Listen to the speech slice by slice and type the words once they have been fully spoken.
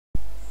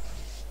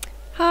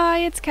Hi,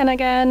 it's Ken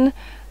again.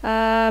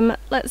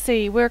 Let's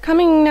see, we're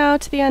coming now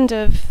to the end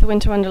of the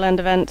Winter Wonderland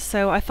event,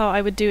 so I thought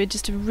I would do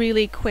just a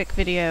really quick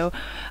video,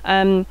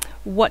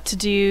 what to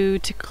do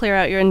to clear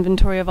out your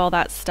inventory of all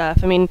that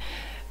stuff. I mean,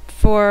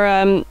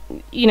 for,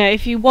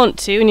 if you want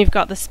to and you've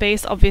got the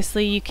space,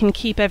 obviously you can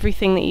keep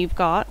everything that you've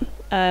got,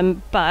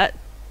 but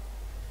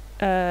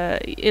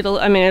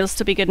it'll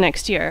still be good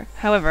next year.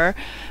 However,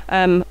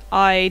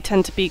 I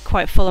tend to be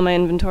quite full of my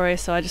inventory,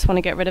 so I just want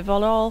to get rid of it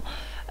all.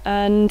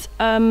 And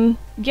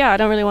yeah, I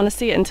don't really want to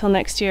see it until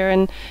next year,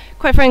 and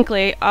quite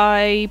frankly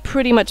I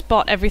pretty much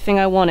bought everything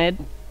I wanted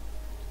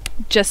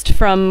just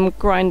from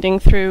grinding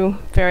through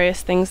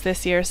various things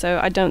this year, so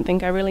I don't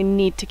think I really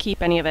need to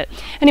keep any of it.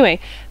 Anyway,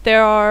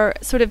 there are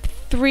sort of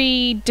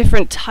 3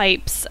 different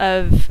types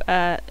of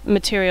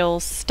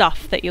materials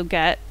stuff that you'll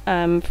get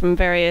from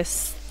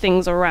various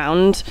things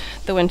around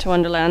the Winter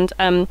Wonderland.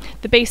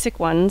 The basic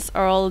ones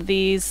are all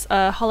these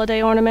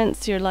holiday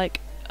ornaments. You're like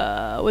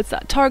what's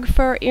that?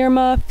 Targfur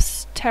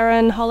earmuffs,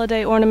 Terran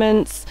holiday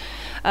ornaments,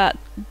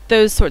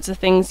 those sorts of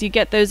things. You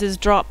get those as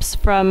drops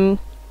from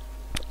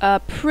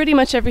pretty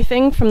much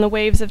everything from the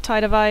Waves of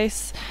Tide of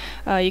Ice.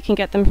 You can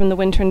get them from the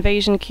Winter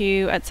Invasion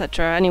queue,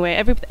 etc. Anyway,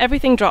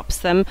 everything drops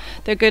them.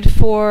 They're good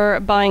for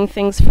buying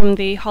things from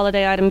the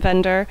holiday item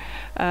vendor,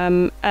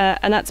 and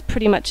that's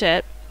pretty much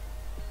it.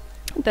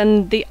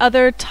 Then the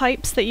other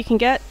types that you can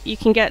get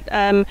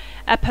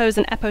epos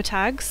and epo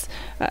tags,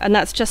 and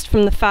that's just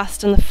from the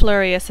Fast and the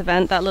Furious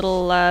event, that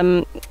little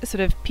sort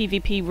of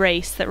PvP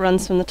race that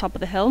runs from the top of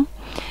the hill.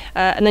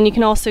 And then you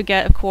can also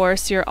get, of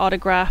course, your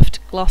autographed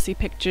glossy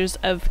pictures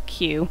of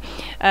Q.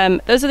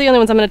 Those are the only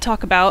ones I'm going to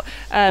talk about.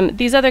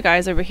 These other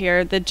guys over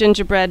here, the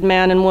gingerbread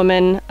man and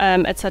woman,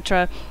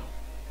 etc.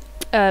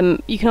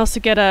 You can also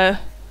get a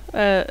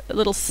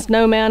little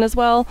snowman as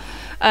well.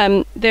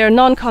 They're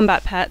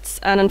non-combat pets,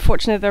 and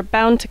unfortunately they're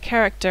bound to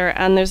character,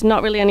 and there's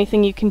not really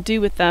anything you can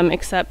do with them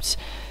except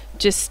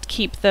just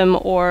keep them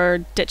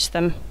or ditch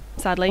them,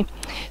 sadly.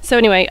 So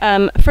anyway,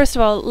 first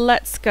of all,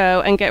 let's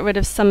go and get rid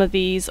of some of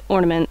these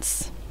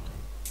ornaments.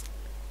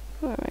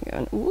 Where am I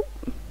going? Ooh.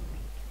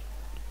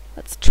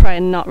 Let's try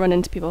and not run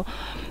into people.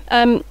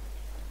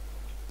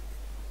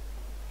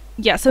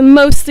 Yeah, so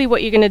mostly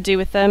what you're going to do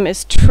with them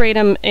is trade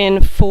them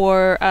in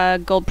for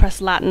gold press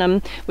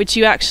latinum, which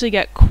you actually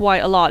get quite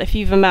a lot if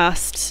you've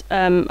amassed.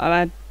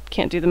 I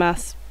can't do the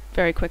maths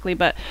very quickly,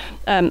 but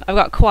I've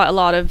got quite a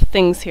lot of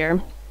things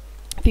here.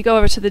 If you go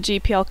over to the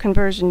GPL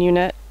conversion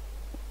unit,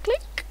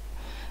 click,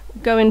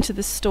 go into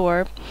the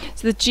store.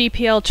 So the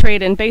GPL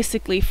trade-in,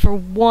 basically for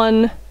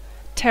 1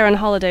 Terran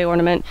holiday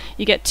ornament,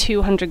 you get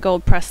 200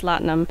 gold press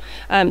latinum.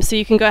 So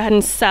you can go ahead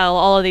and sell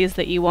all of these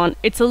that you want.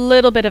 It's a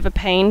little bit of a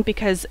pain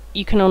because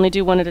you can only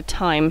do one at a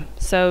time.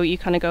 So you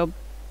kind of go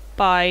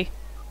buy,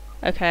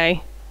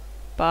 okay,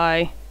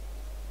 buy,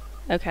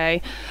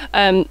 okay.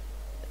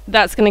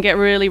 That's going to get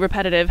really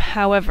repetitive.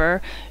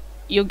 However,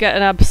 you'll get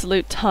an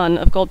absolute ton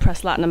of gold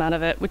press latinum out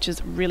of it, which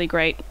is really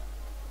great.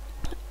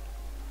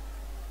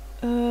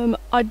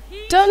 I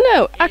don't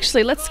know.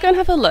 Actually, let's go and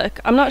have a look.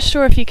 I'm not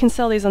sure if you can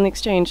sell these on the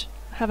exchange.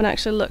 I haven't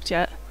actually looked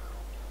yet.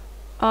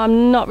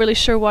 I'm not really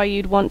sure why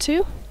you'd want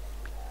to.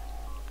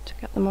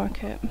 Check out the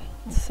market.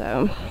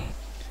 So,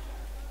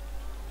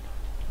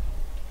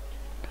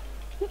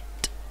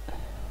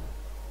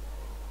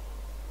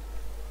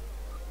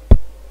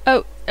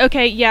 oh,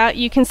 okay, yeah,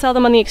 you can sell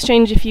them on the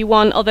exchange if you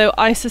want, although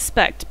I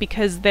suspect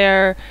because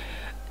they're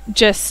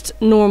just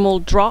normal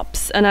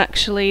drops and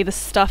actually the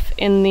stuff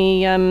in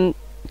the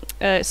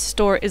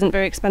store isn't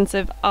very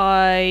expensive,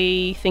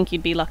 I think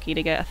you'd be lucky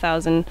to get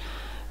 1,000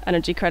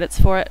 energy credits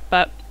for it,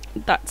 but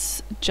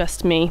that's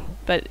just me.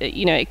 But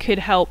it could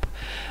help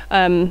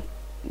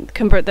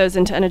convert those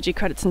into energy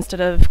credits instead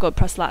of gold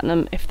press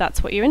latinum if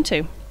that's what you're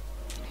into.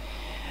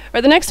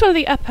 Right, the next one are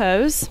the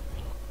epos,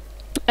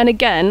 and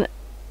again,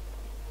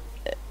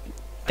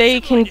 they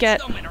can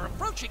get. Are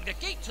approaching the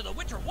gate to the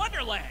Winter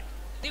Wonderland.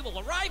 They will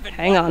arrive in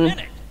Hang 1 on.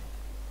 minute.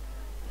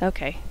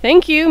 Okay,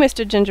 thank you,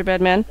 Mr. Gingerbread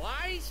Man.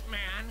 Wise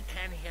man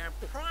can hear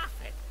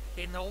profit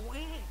in the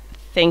wind.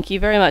 Thank you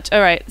very much.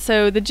 Alright,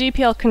 so the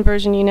GPL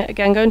conversion unit,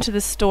 again, go into the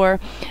store.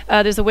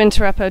 There's a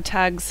Winter Epo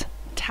Tags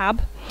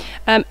tab.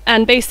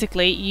 And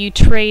basically, you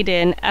trade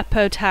in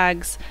Epo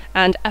Tags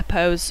and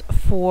Epos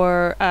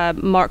for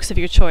marks of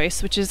your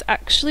choice, which is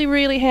actually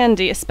really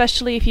handy,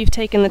 especially if you've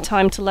taken the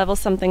time to level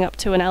something up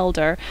to an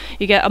Elder.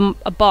 You get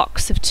a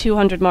box of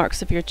 200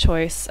 marks of your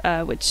choice,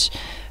 which,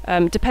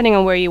 depending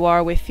on where you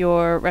are with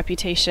your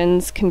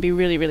reputations, can be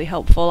really, really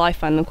helpful. I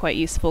find them quite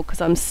useful because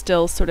I'm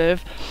still sort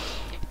of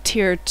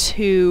tier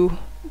 2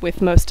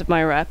 with most of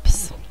my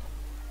reps.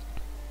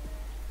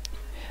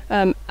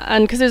 And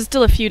because there's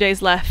still a few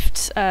days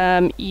left,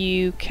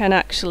 you can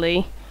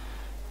actually,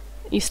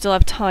 you still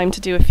have time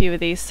to do a few of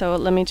these, so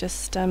let me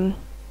just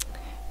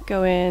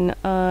go in.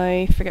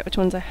 I forget which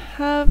ones I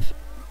have.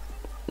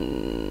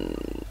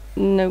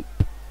 Nope.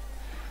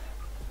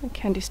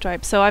 Candy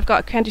Stripe. So I've got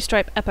a Candy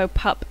Stripe Epo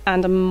Pup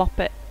and a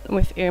Moppet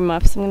with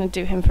earmuffs. I'm going to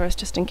do him first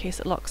just in case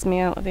it locks me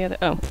out of the other.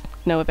 Oh,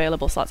 no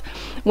available slots.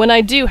 When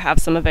I do have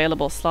some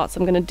available slots,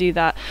 I'm going to do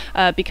that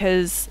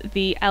because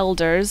the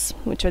elders,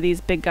 which are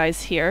these big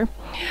guys here,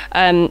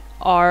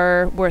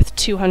 are worth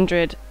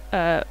 200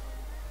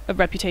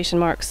 reputation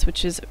marks,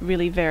 which is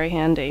really very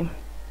handy.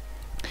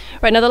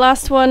 Right, now the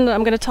last one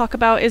I'm going to talk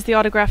about is the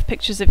autographed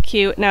pictures of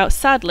Q. Now,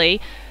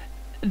 sadly,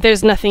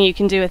 there's nothing you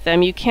can do with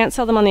them. You can't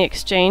sell them on the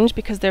exchange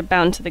because they're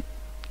bound to the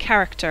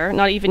character,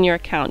 not even your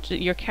account,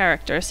 your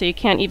character, so you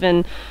can't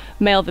even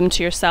mail them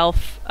to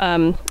yourself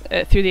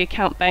through the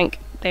account bank.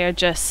 They are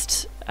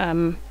just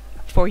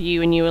for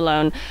you and you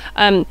alone.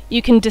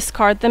 You can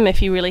discard them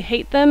if you really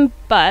hate them,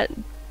 but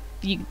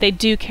they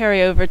do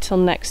carry over till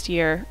next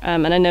year,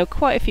 and I know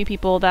quite a few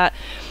people that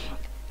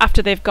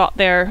after they've got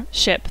their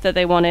ship that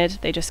they wanted,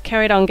 they just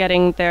carried on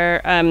getting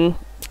their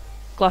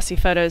glossy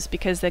photos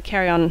because they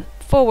carry on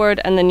forward,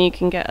 and then you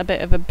can get a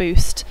bit of a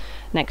boost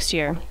next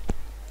year.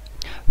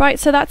 Right,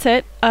 so that's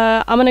it.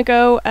 I'm gonna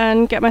go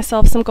and get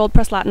myself some gold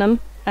press latinum,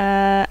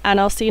 and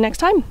I'll see you next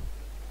time.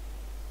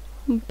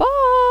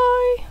 Bye!